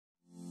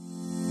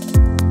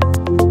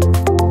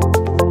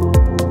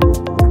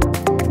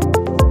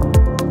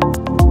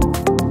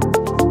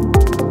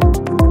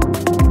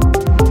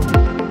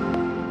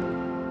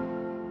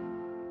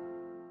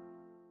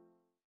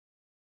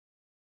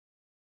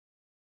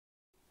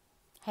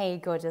Hey,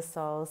 gorgeous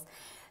souls.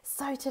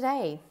 So,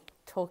 today,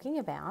 talking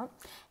about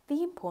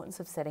the importance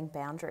of setting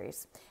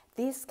boundaries.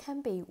 This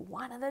can be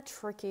one of the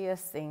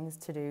trickiest things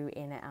to do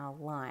in our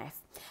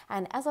life.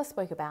 And as I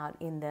spoke about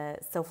in the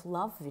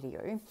self-love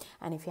video,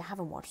 and if you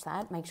haven't watched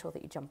that, make sure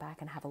that you jump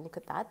back and have a look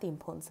at that, the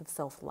importance of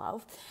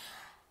self-love.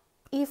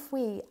 If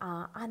we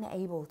are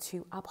unable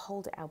to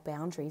uphold our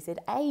boundaries, it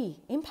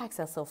impacts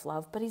our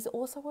self-love, but is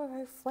also a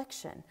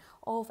reflection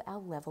of our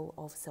level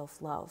of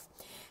self-love.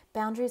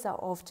 Boundaries are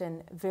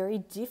often very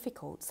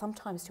difficult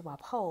sometimes to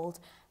uphold,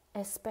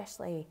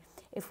 especially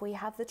if we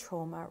have the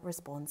trauma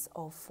response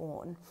of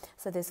fawn.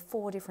 So there's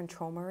 4 different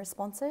trauma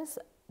responses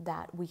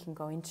that we can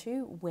go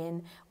into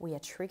when we are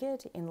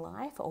triggered in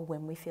life, or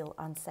when we feel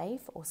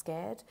unsafe or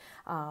scared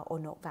or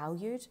not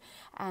valued.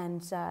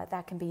 And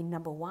that can be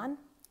number 1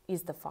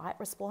 is the fight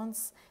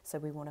response. So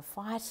we want to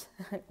fight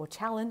or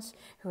challenge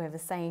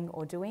whoever's saying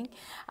or doing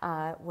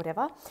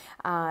whatever.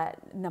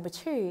 Number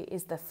 2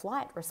 is the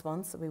flight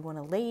response. So we want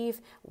to leave.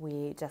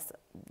 We just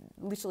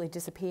literally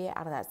disappear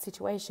out of that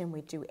situation.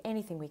 We do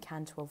anything we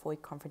can to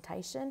avoid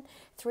confrontation.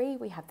 3,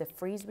 we have the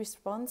freeze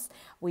response.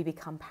 We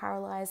become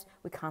paralyzed.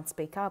 We can't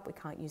speak up. We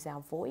can't use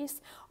our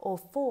voice. Or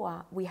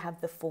 4, we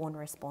have the fawn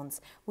response,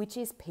 which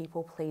is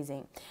people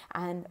pleasing.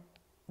 And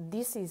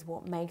this is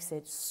what makes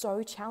it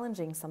so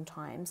challenging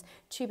sometimes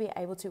to be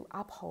able to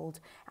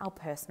uphold our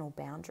personal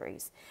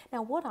boundaries.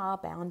 Now, what are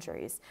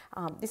boundaries?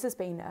 This has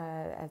been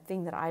a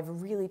thing that I've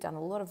really done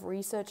a lot of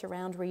research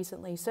around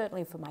recently,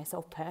 certainly for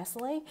myself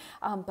personally,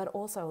 but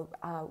also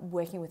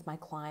working with my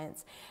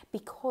clients,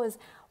 because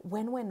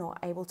when we're not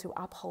able to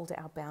uphold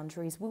our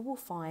boundaries, we will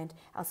find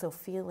ourselves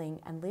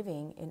feeling and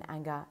living in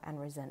anger and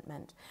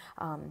resentment.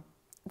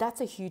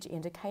 That's a huge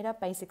indicator.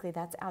 Basically,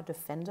 that's our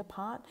defender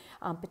part,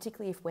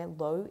 particularly if we're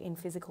low in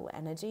physical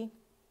energy.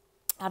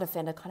 Our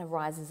defender kind of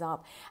rises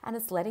up and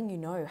it's letting you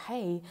know,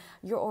 hey,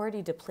 you're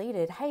already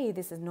depleted. Hey,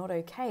 this is not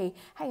okay.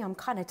 Hey, I'm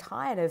kind of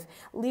tired of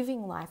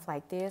living life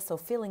like this, or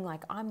feeling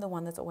like I'm the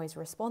one that's always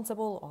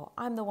responsible, or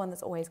I'm the one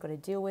that's always got to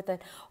deal with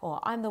it, or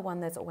I'm the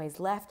one that's always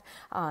left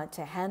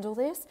to handle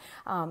this.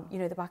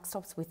 The buck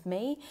stops with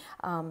me.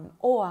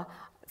 Or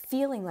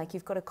feeling like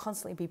you've got to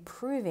constantly be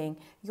proving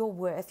your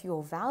worth,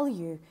 your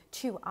value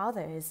to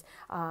others.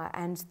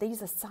 And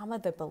these are some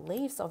of the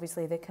beliefs,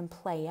 obviously, that can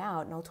play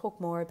out. And I'll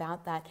talk more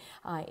about that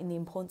in the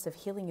importance of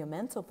healing your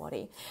mental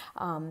body.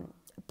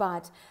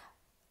 But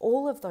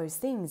all of those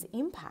things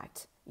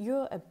impact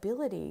your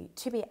ability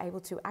to be able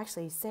to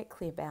actually set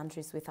clear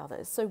boundaries with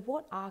others. So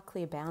what are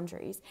clear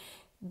boundaries?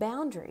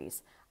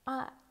 Boundaries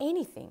are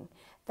anything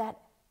that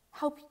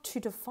help to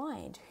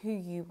define who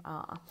you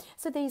are.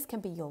 So these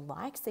can be your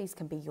likes, these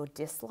can be your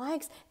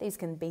dislikes, these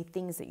can be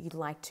things that you'd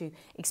like to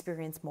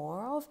experience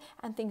more of,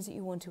 and things that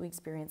you want to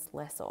experience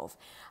less of.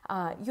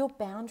 Your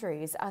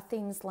boundaries are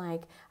things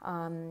like,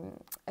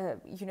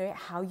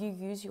 how you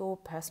use your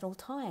personal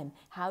time,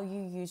 how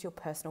you use your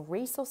personal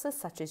resources,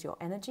 such as your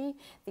energy,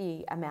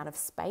 the amount of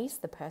space,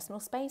 the personal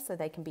space. So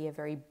they can be a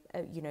very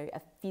a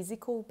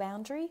physical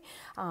boundary,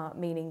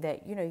 meaning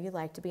that, you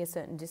like to be a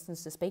certain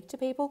distance to speak to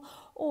people,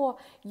 or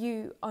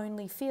you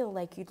only feel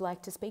like you'd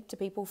like to speak to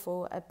people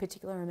for a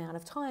particular amount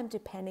of time,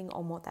 depending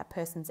on what that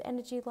person's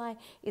energy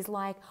is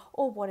like,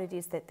 or what it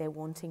is that they're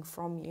wanting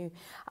from you.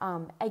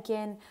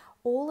 Again,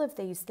 all of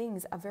these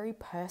things are very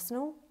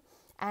personal,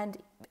 and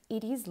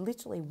it is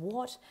literally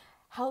what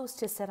helps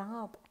to set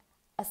up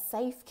a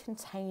safe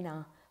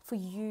container for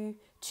you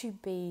to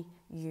be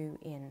you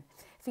in,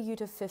 for you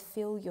to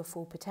fulfill your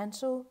full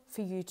potential,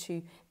 for you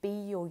to be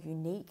your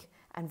unique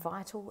and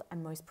vital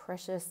and most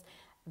precious,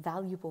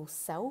 valuable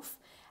self,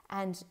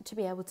 and to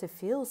be able to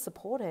feel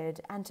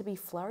supported and to be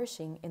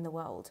flourishing in the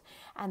world.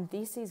 And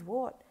this is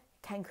what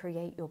can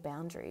create your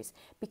boundaries,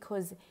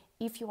 because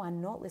if you are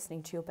not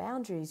listening to your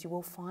boundaries, you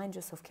will find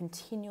yourself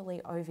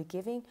continually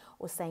overgiving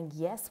or saying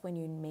yes when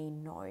you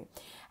mean no.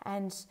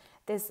 And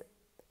there's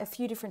a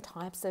few different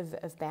types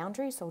of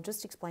boundaries, so I'll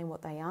just explain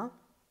what they are.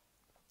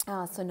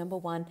 So number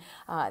 1,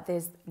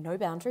 there's no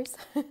boundaries.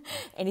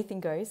 Anything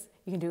goes.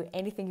 You can do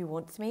anything you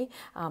want to me,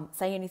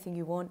 say anything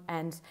you want,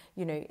 and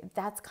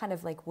that's kind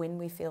of like when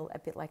we feel a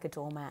bit like a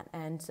doormat.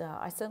 And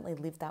I certainly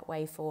lived that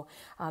way for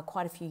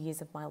quite a few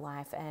years of my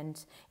life,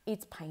 and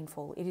it's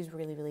painful. It is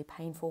really, really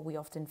painful. We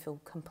often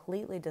feel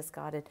completely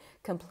discarded,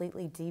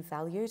 completely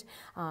devalued,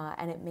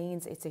 and it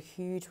means it's a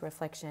huge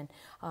reflection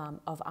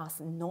of us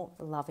not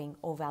loving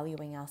or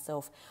valuing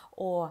ourselves,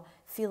 or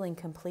feeling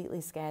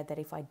completely scared that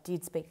if I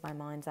did speak my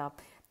mind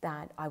up,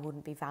 that I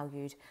wouldn't be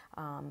valued,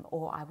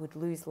 or I would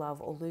lose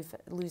love, or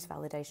lose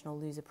validation, or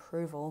lose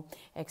approval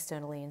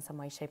externally in some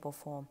way, shape or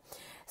form.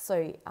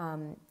 So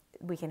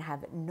we can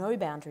have no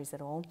boundaries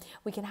at all.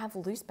 We can have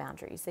loose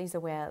boundaries. These are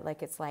where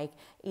like it's like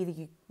either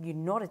you're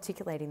not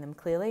articulating them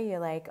clearly. You're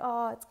like,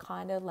 oh, it's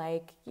kind of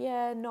like,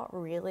 yeah, not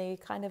really,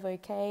 kind of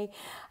okay,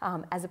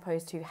 as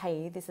opposed to,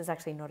 hey, this is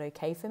actually not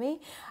okay for me,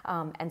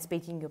 and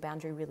speaking your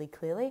boundary really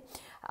clearly.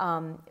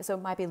 So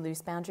it might be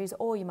loose boundaries,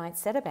 or you might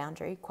set a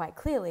boundary quite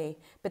clearly,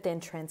 but then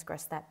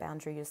transgress that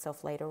boundary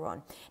yourself later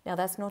on. Now,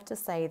 that's not to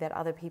say that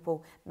other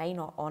people may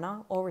not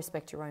honor or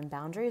respect your own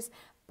boundaries,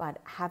 but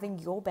having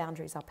your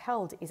boundaries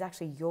upheld is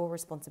actually your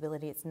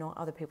responsibility. It's not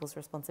other people's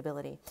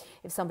responsibility.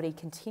 If somebody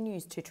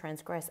continues to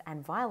transgress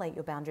and violate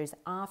your boundaries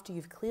after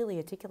you've clearly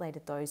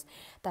articulated those,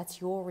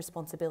 that's your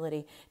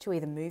responsibility to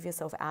either move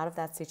yourself out of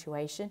that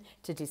situation,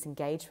 to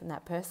disengage from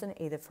that person,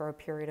 either for a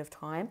period of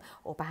time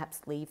or perhaps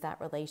leave that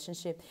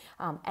relationship.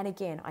 And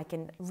again, I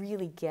can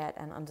really get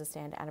and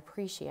understand and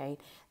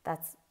appreciate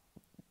that's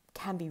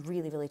can be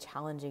really, really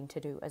challenging to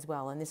do as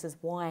well. And this is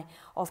why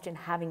often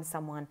having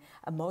someone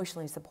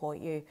emotionally support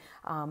you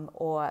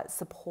or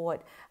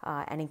support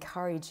and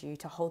encourage you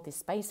to hold this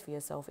space for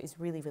yourself is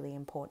really, really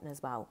important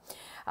as well.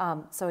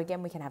 So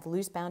again, we can have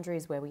loose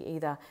boundaries where we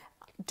either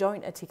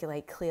don't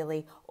articulate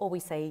clearly, or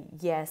we say,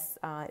 yes,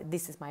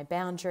 this is my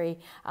boundary,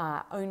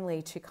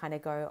 only to kind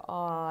of go,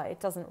 oh, it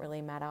doesn't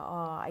really matter.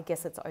 Oh, I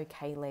guess it's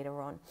okay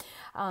later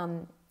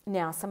on.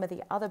 Now, some of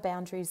the other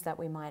boundaries that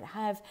we might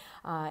have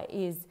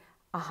is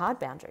a hard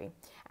boundary.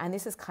 And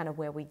this is kind of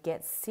where we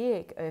get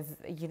sick of,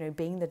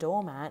 being the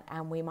doormat,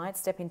 and we might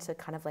step into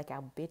kind of like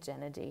our bitch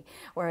energy,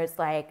 where it's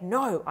like,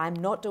 no, I'm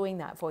not doing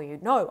that for you.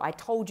 No, I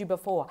told you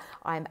before.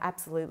 I'm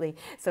absolutely.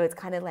 So it's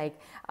kind of like,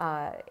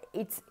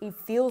 it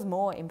feels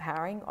more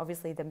empowering,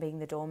 obviously, than being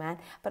the doormat,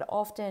 but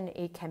often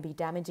it can be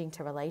damaging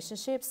to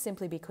relationships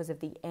simply because of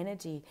the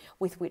energy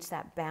with which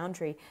that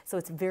boundary, so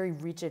it's a very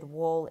rigid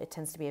wall. It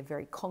tends to be a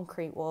very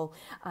concrete wall.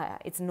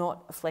 It's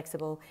not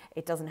flexible.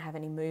 It doesn't have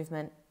any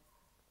movement.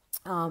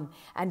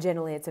 And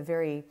generally it's a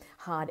very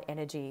hard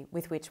energy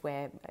with which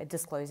we're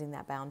disclosing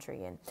that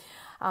boundary in.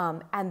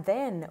 And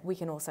then we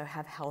can also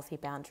have healthy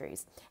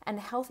boundaries. And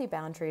healthy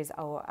boundaries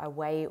are a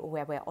way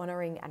where we're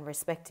honoring and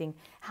respecting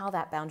how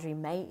that boundary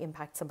may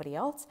impact somebody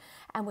else.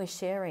 And we're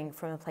sharing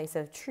from a place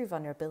of true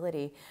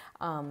vulnerability,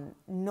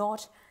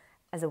 not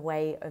as a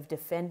way of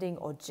defending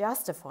or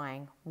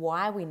justifying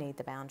why we need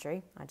the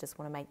boundary. I just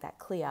want to make that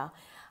clear.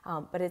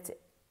 But it's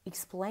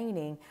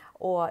explaining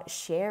or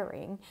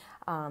sharing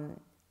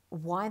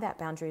why that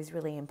boundary is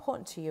really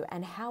important to you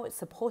and how it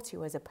supports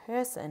you as a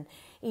person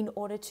in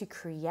order to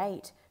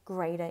create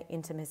greater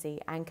intimacy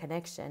and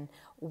connection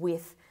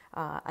with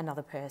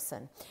another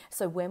person.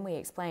 So when we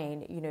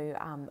explain,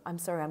 I'm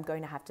sorry, I'm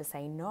going to have to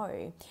say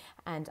no,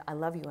 and I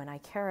love you and I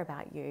care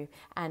about you,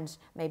 and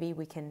maybe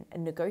we can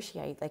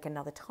negotiate like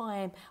another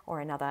time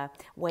or another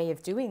way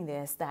of doing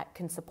this that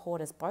can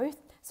support us both,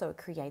 so it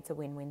creates a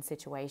win-win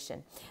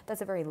situation.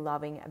 That's a very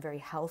loving and very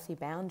healthy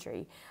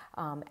boundary,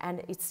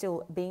 and it's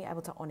still being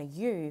able to honor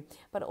you,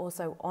 but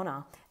also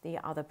honor the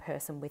other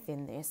person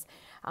within this.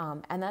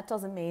 And that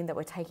doesn't mean that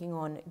we're taking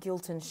on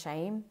guilt and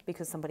shame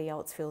because somebody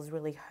else feels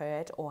really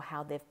hurt or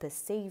how they've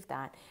perceived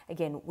that.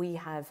 Again, we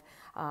have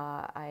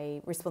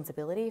a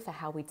responsibility for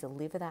how we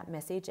deliver that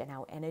message and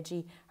our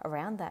energy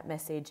around that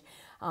message,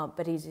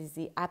 but it is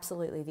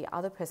absolutely the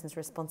other person's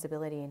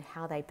responsibility in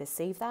how they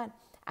perceive that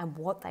and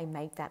what they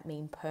make that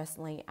mean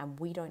personally, and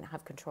we don't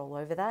have control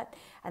over that,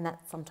 and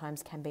that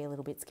sometimes can be a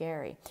little bit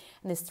scary.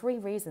 And there's 3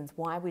 reasons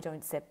why we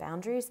don't set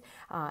boundaries,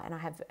 and I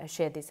have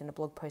shared this in a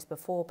blog post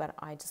before, but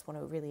I just want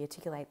to really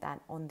articulate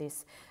that on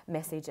this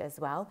message as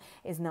well.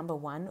 Is number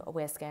 1,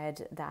 we're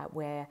scared that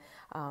we're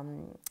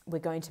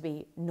going to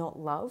be not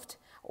loved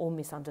or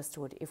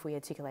misunderstood if we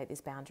articulate this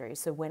boundary.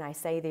 So when I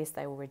say this,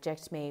 they will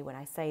reject me. When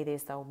I say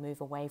this, they'll move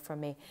away from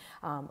me.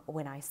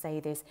 When I say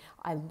this,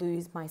 I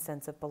lose my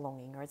sense of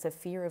belonging, or it's a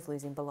fear of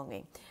losing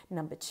belonging.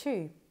 Number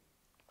 2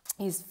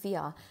 is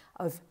fear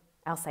of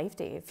our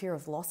safety, fear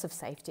of loss of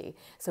safety.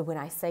 So when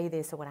I say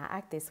this, or when I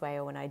act this way,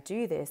 or when I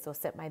do this or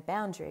set my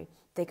boundary,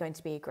 they're going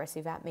to be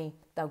aggressive at me.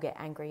 They'll get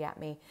angry at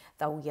me.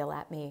 They'll yell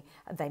at me.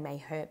 They may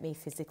hurt me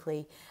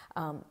physically.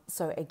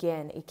 So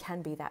again, it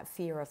can be that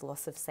fear of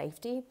loss of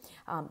safety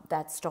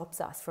that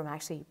stops us from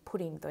actually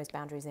putting those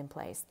boundaries in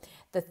place.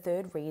 The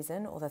 3rd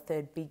reason, or the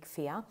 3rd big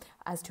fear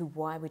as to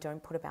why we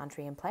don't put a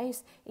boundary in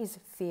place, is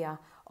fear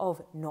of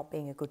not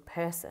being a good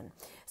person.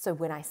 So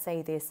when I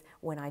say this,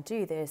 when I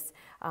do this,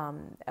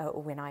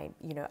 when I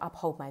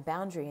uphold my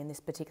boundary in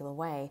this particular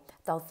way,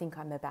 they'll think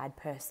I'm a bad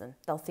person.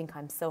 They'll think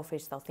I'm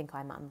selfish. They'll think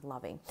I'm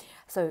unloving.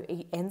 So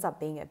it ends up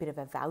being a bit of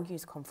a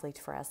values conflict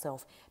for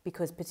ourselves,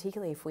 because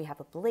particularly if we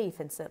have a belief,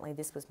 and certainly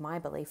this was my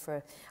belief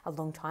for a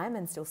long time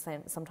and still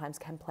sometimes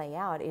can play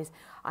out, is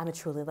I'm a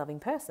truly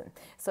loving person.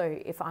 So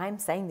if I'm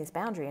saying this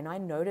boundary and I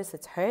notice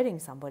it's hurting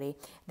somebody,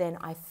 then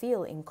I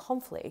feel in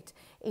conflict,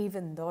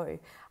 even though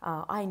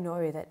I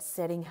know that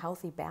setting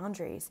healthy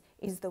boundaries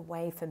is the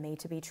way for me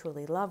to be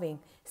truly loving,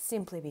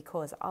 simply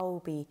because I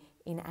will be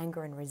in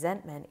anger and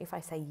resentment if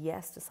I say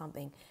yes to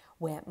something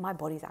where my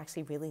body's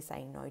actually really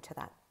saying no to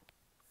that.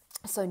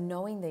 So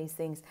knowing these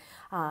things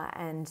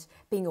and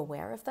being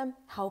aware of them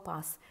help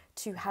us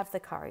to have the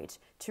courage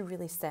to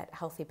really set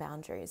healthy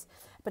boundaries.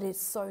 But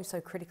it's so, so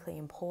critically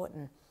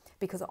important,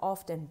 because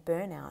often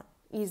burnout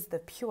is the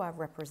pure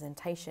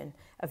representation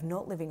of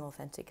not living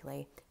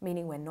authentically,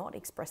 meaning we're not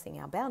expressing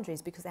our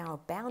boundaries, because our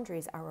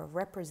boundaries are a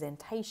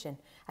representation,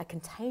 a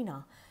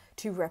container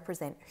to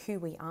represent who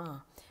we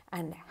are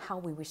and how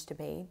we wish to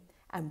be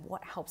and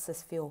what helps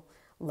us feel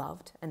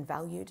loved and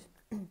valued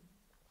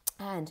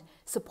and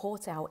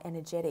supports our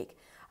energetic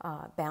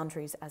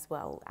boundaries as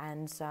well,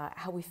 and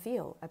how we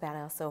feel about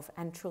ourselves,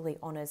 and truly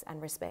honors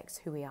and respects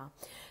who we are.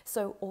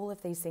 So all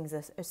of these things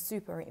are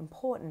super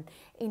important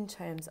in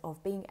terms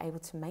of being able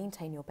to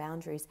maintain your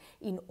boundaries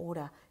in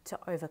order to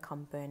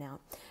overcome burnout.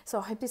 So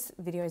I hope this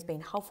video has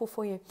been helpful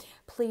for you.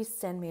 Please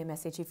send me a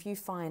message if you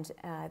find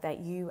that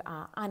you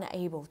are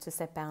unable to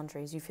set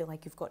boundaries, you feel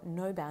like you've got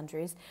no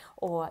boundaries,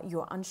 or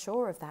you're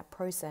unsure of that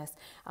process.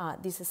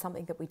 This is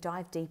something that we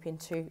dive deep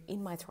into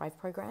in my Thrive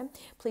program.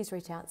 Please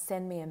reach out,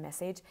 send me a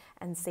message,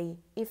 and see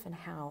if and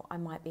how I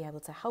might be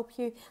able to help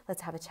you.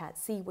 Let's have a chat,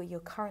 see where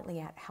you're currently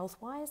at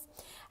health-wise,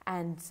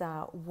 and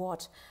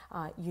what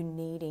you're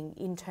needing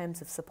in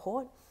terms of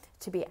support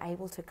to be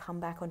able to come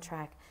back on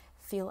track,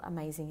 feel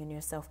amazing in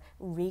yourself,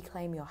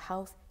 reclaim your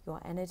health, your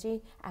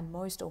energy, and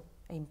most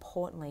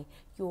importantly,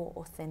 your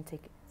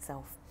authentic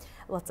self.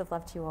 Lots of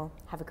love to you all.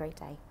 Have a great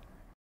day.